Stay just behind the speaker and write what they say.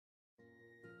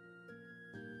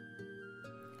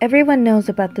Everyone knows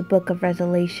about the Book of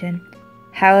Resolution.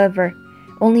 However,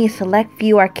 only a select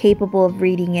few are capable of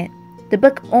reading it. The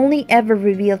book only ever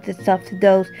reveals itself to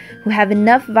those who have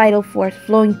enough vital force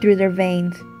flowing through their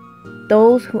veins.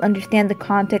 Those who understand the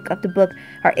context of the book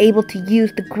are able to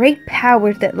use the great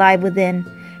powers that lie within.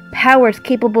 Powers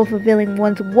capable of fulfilling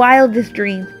one's wildest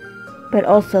dreams, but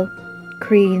also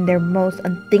creating their most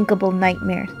unthinkable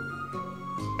nightmares.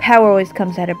 Power always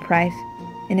comes at a price,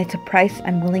 and it's a price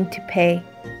I'm willing to pay.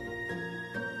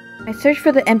 My search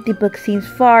for the empty book seems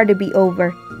far to be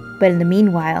over, but in the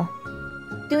meanwhile,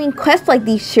 doing quests like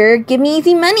these sure give me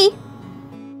easy money.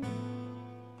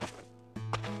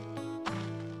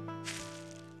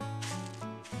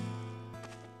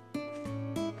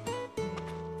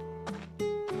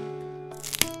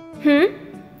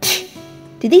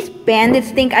 Do these bandits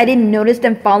think I didn't notice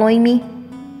them following me?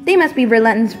 They must be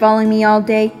relentless following me all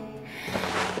day.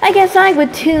 I guess I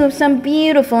would too if some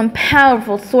beautiful and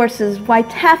powerful sources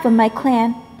wiped half of my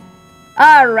clan.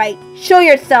 Alright, show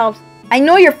yourselves. I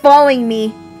know you're following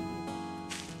me.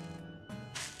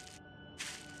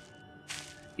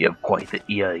 You have quite the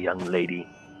ear, young lady.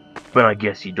 But I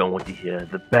guess you don't want to hear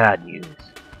the bad news.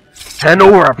 Hand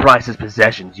over our priceless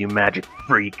possessions, you magic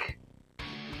freak.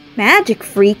 Magic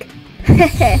freak?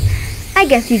 I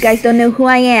guess you guys don't know who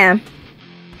I am.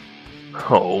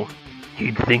 Oh,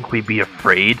 you'd think we'd be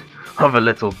afraid of a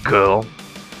little girl?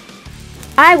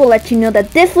 I will let you know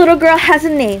that this little girl has a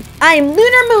name. I am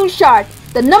Lunar Moonshard,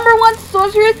 the #1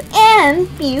 sorceress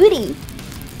and beauty.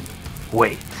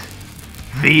 Wait,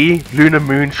 the Lunar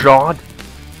Moonshard?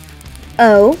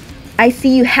 Oh, I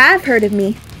see you have heard of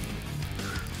me.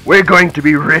 We're going to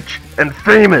be rich and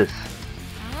famous!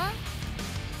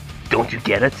 Don't you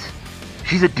get it?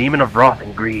 She's a demon of wrath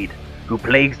and greed, who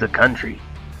plagues the country,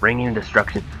 bringing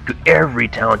destruction to every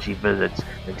town she visits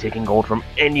and taking gold from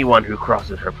anyone who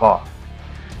crosses her path.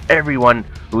 Everyone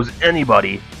who's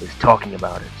anybody is talking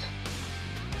about it.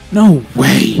 No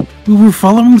way! We were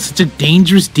following such a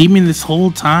dangerous demon this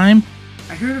whole time?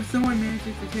 I heard if someone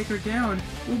manages to take her down,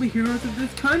 we'll be heroes of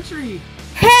this country!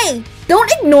 Hey! Don't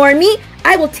ignore me!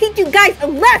 I will teach you guys a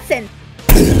lesson!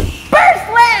 Burst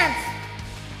Lance!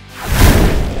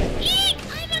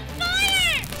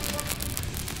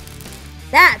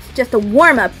 That's just a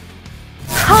warm-up.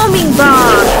 Homing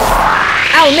bomb!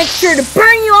 I'll make sure to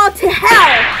burn you all to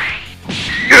hell!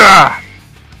 Gah!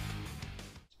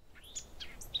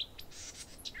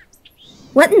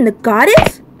 What in the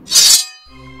goddess?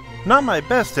 Not my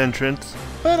best entrance,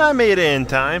 but I made it in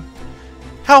time.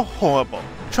 How horrible.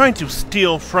 Trying to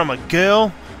steal from a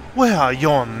girl? Where are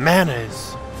your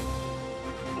manners?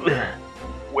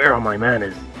 Where are my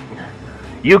manners?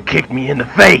 You kicked me in the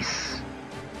face!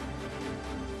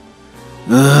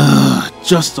 Ugh,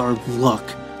 just our luck.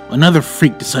 Another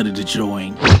freak decided to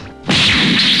join.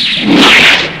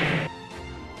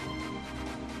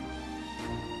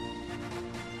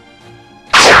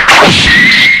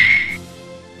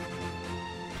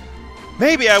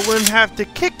 Maybe I wouldn't have to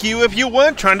kick you if you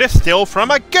weren't trying to steal from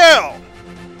a girl!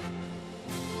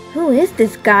 Who is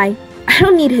this guy? I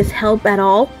don't need his help at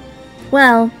all.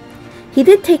 Well, he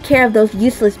did take care of those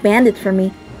useless bandits for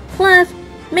me. Plus,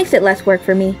 makes it less work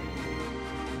for me.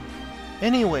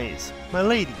 Anyways, my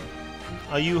lady,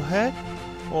 are you hurt?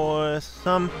 Or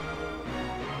some...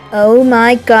 Oh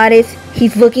my goddess,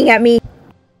 he's looking at me.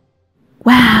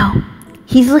 Wow,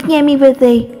 he's looking at me with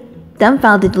a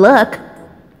dumbfounded look.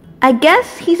 I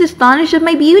guess he's astonished at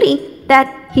my beauty,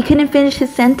 that he couldn't finish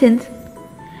his sentence.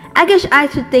 I guess I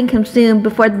should thank him soon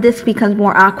before this becomes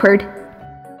more awkward.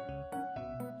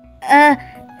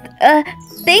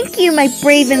 Thank you, my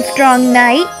brave and strong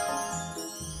knight.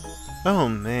 Oh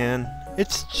man,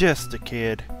 it's just a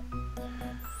kid.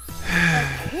 A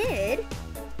kid?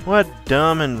 What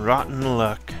dumb and rotten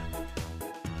luck.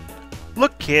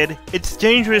 Look kid, it's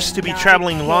dangerous to be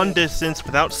traveling long distance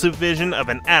without supervision of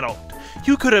an adult.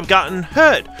 You could have gotten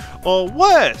hurt, or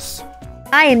worse.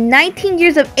 I am 19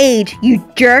 years of age, you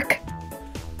jerk.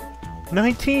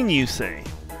 19 you say?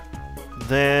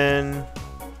 Then...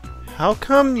 how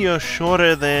come you're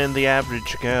shorter than the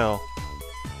average girl?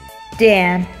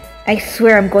 Damn, I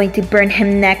swear I'm going to burn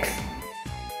him next.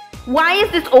 Why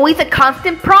is this always a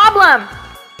constant problem?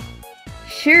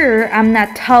 Sure, I'm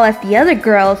not tall as the other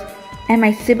girls, and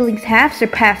my siblings have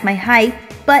surpassed my height,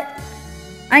 but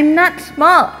I'm not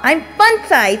small, I'm fun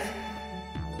size.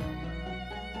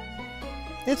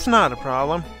 It's not a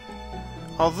problem.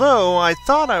 Although I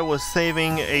thought I was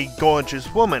saving a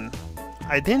gorgeous woman,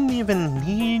 I didn't even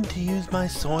need to use my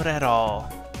sword at all.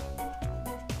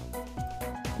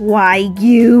 Why,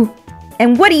 you?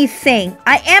 And what are you saying?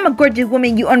 I am a gorgeous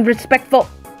woman, you unrespectful.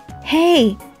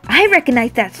 Hey, I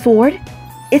recognize that sword.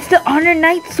 It's the Honor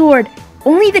Knight sword.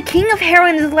 Only the King of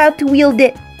Heron is allowed to wield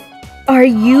it. Are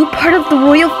you part of the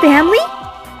royal family?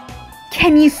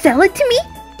 Can you sell it to me?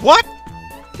 What?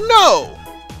 No!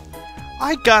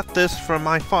 I got this from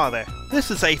my father.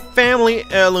 This is a family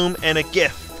heirloom and a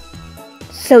gift.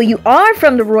 So you are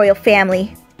from the royal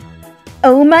family.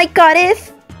 Oh my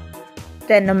goddess!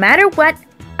 Then no matter what,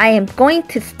 I am going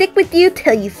to stick with you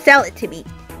till you sell it to me.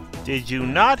 Did you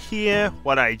not hear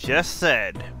what I just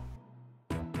said?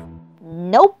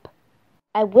 Nope.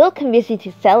 I will convince you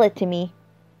to sell it to me.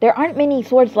 There aren't many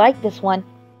swords like this one.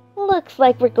 Looks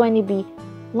like we're going to be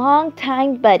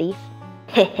long-time buddies.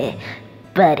 Heh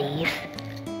buddies.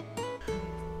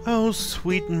 Oh,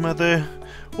 sweet mother.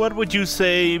 What would you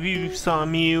say if you saw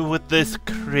me with this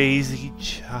crazy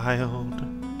child?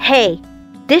 Hey,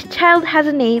 this child has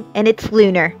a name and it's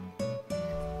Lunar.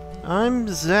 I'm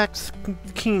Zach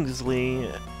Kingsley.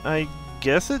 I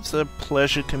guess it's a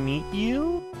pleasure to meet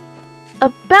you.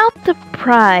 About the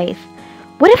prize.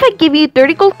 What if I give you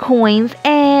 30 gold coins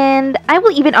and I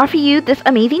will even offer you this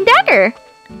amazing dagger?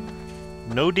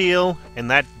 No deal,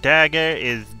 and that dagger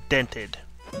is dented.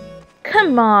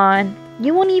 Come on,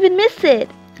 you won't even miss it.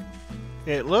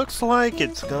 It looks like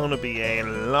it's gonna be a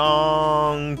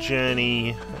long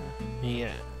journey.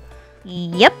 Yeah.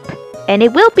 Yep, and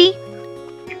it will be.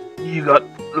 You got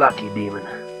lucky, demon.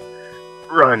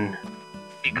 Run,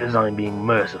 because I'm being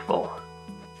merciful.